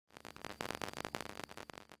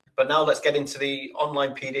But now let's get into the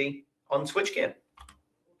online PD on Switchgear.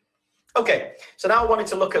 Okay, so now I wanted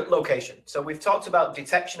to look at location. So we've talked about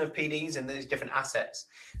detection of PDs in these different assets.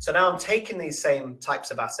 So now I'm taking these same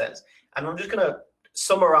types of assets and I'm just going to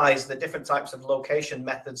summarize the different types of location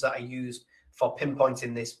methods that I used for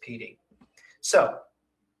pinpointing this PD. So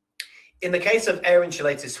in the case of air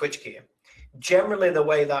insulated switchgear, generally the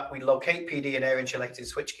way that we locate PD in air insulated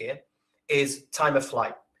switchgear is time of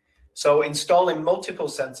flight. So installing multiple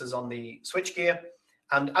sensors on the switchgear,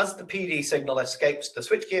 and as the PD signal escapes the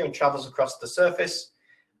switchgear and travels across the surface,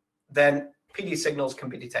 then PD signals can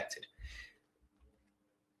be detected.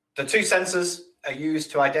 The two sensors are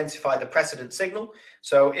used to identify the precedent signal.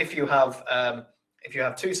 So if you have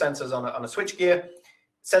two sensors on a switchgear,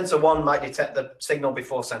 sensor 1 might detect the signal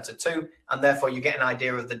before sensor 2, and therefore you get an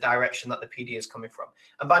idea of the direction that the PD is coming from.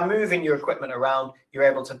 And by moving your equipment around, you're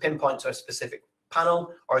able to pinpoint to a specific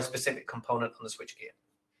panel or a specific component on the switchgear.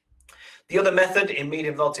 The other method in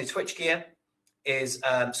medium voltage switchgear is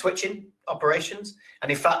switching operations.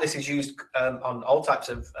 And in fact, this is used on all types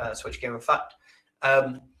of switchgear. In fact,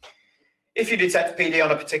 if you detect PD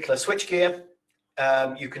on a particular switchgear,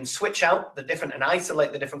 you can switch out the different and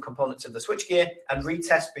isolate the different components of the switchgear and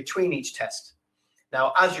retest between each test.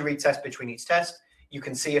 Now, as you retest between each test, you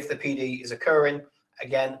can see if the PD is occurring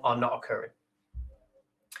again or not occurring.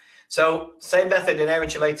 So same method in air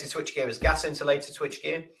insulated switchgear as gas insulated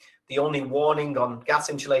switchgear. The only warning on gas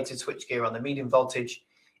insulated switchgear on the medium voltage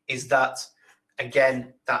is that,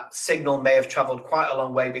 again, that signal may have traveled quite a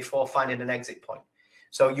long way before finding an exit point.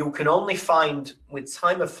 So you can only find, with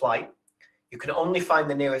time of flight, you can only find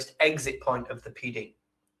the nearest exit point of the PD.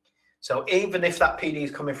 So even if that PD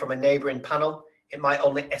is coming from a neighboring panel, it might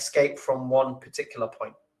only escape from one particular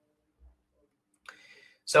point.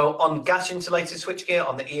 So on gas insulated switchgear,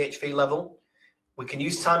 on the EHV level, we can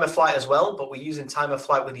use time of flight as well, but we're using time of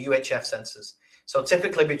flight with UHF sensors. So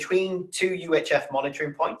typically between two UHF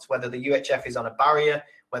monitoring points, whether the UHF is on a barrier,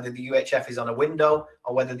 whether the UHF is on a window,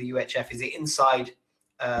 or whether the UHF is inside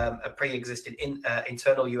a pre-existing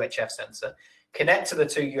internal UHF sensor, connect to the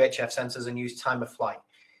two UHF sensors and use time of flight.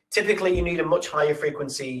 Typically, you need a much higher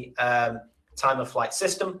frequency time of flight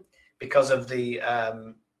system because of the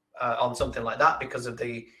on something like that, because of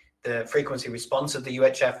the frequency response of the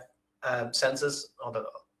UHF sensors,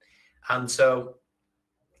 and so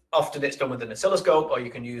often it's done with an oscilloscope, or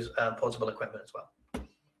you can use portable equipment as well.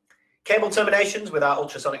 Cable terminations with our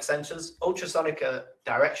ultrasonic sensors. Ultrasonic are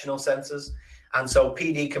directional sensors, and so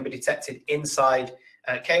PD can be detected inside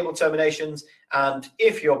cable terminations. And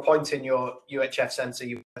if you're pointing your UHF sensor,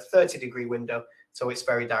 you have a 30-degree window, so it's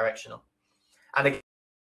very directional. And again,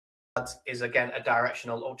 that is again a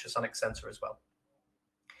directional ultrasonic sensor as well.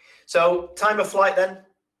 So time of flight then.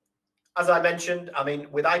 As I mentioned, I mean,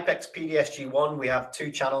 with IPEC's PDSG1, we have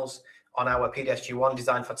two channels on our PDSG1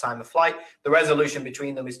 designed for time of flight. The resolution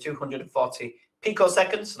between them is 240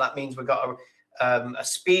 picoseconds. So that means we've got a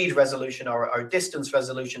speed resolution or a distance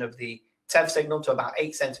resolution of the TEV signal to about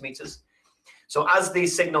 8 centimeters. So as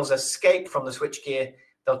these signals escape from the switchgear,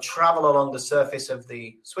 they'll travel along the surface of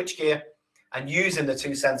the switchgear, and using the two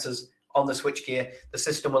sensors on the switchgear, the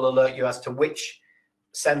system will alert you as to which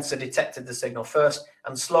sensor detected the signal first,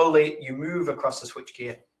 and slowly you move across the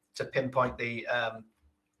switchgear to pinpoint the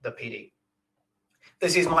PD.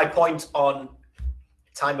 This is my point on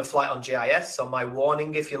time of flight on GIS, so my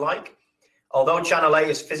warning, if you like. Although channel A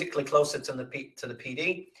is physically closer to the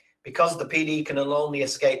PD, because the PD can only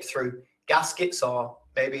escape through gaskets, or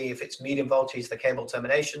maybe if it's medium voltage, the cable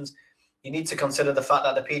terminations, you need to consider the fact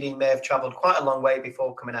that the PD may have traveled quite a long way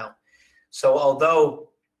before coming out. So although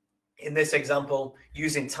in this example,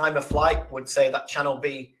 using time of flight would say that channel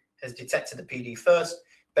B has detected the PD first,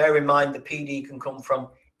 bear in mind the PD can come from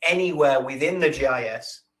anywhere within the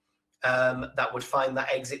GIS that would find that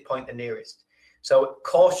exit point the nearest. So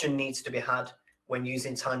caution needs to be had when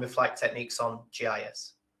using time of flight techniques on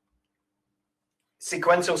GIS.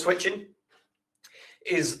 Sequential switching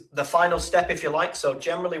is the final step, if you like. So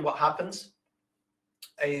generally what happens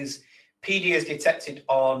is PD is detected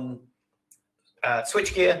on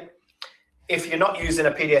switchgear. If you're not using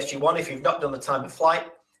a PDSG1, if you've not done the time of flight,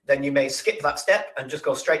 then you may skip that step and just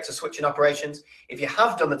go straight to switching operations. If you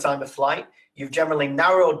have done the time of flight, you've generally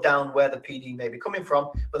narrowed down where the PD may be coming from,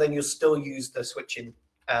 but then you'll still use the switching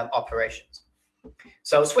operations.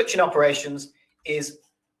 So switching operations is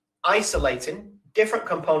isolating different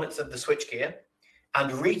components of the switchgear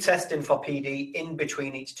and retesting for PD in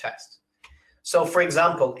between each test. So for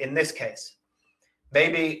example, in this case,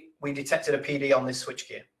 maybe we detected a PD on this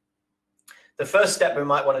switchgear. The first step we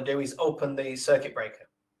might want to do is open the circuit breaker.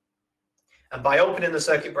 And by opening the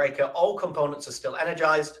circuit breaker, all components are still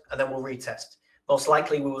energized, and then we'll retest. Most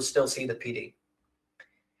likely, we will still see the PD.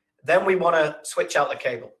 Then we want to switch out the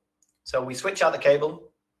cable. So we switch out the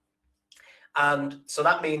cable. And so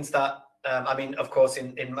that means that, I mean, of course,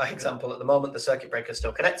 in my example at the moment, the circuit breaker is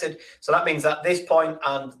still connected. So that means that this point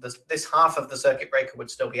and this half of the circuit breaker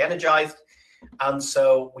would still be energized. And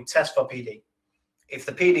so we test for PD. If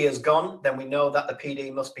the PD is gone, then we know that the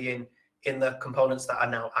PD must be in the components that are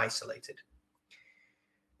now isolated.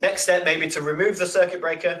 Next step may be to remove the circuit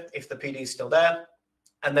breaker if the PD is still there,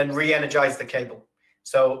 and then re-energize the cable.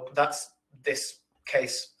 So that's this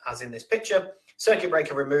case as in this picture. Circuit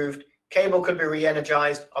breaker removed, cable could be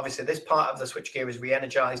re-energized. Obviously, this part of the switchgear is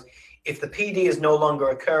re-energized. If the PD is no longer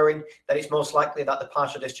occurring, then it's most likely that the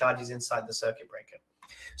partial discharge is inside the circuit breaker.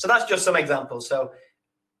 So that's just some examples. So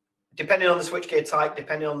depending on the switchgear type,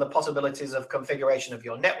 depending on the possibilities of configuration of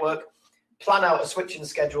your network, plan out a switching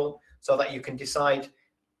schedule so that you can decide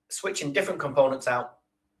switching different components out,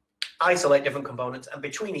 isolate different components, and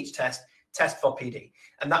between each test for PD.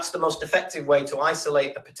 And that's the most effective way to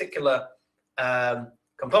isolate a particular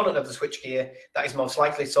component of the switchgear that is most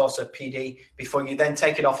likely source of PD before you then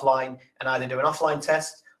take it offline and either do an offline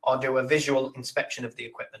test or do a visual inspection of the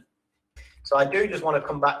equipment. So I do just want to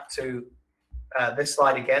come back to this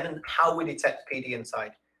slide again and how we detect PD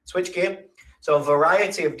inside switchgear. So a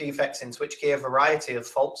variety of defects in switchgear, a variety of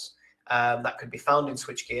faults that could be found in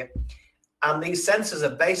switchgear. And these sensors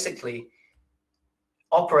are basically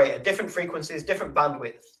operate at different frequencies, different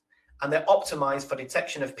bandwidth, and they're optimized for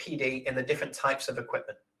detection of PD in the different types of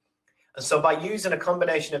equipment. And so by using a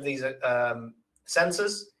combination of these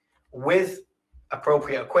sensors with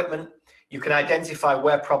appropriate equipment, you can identify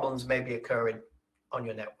where problems may be occurring on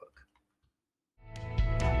your network.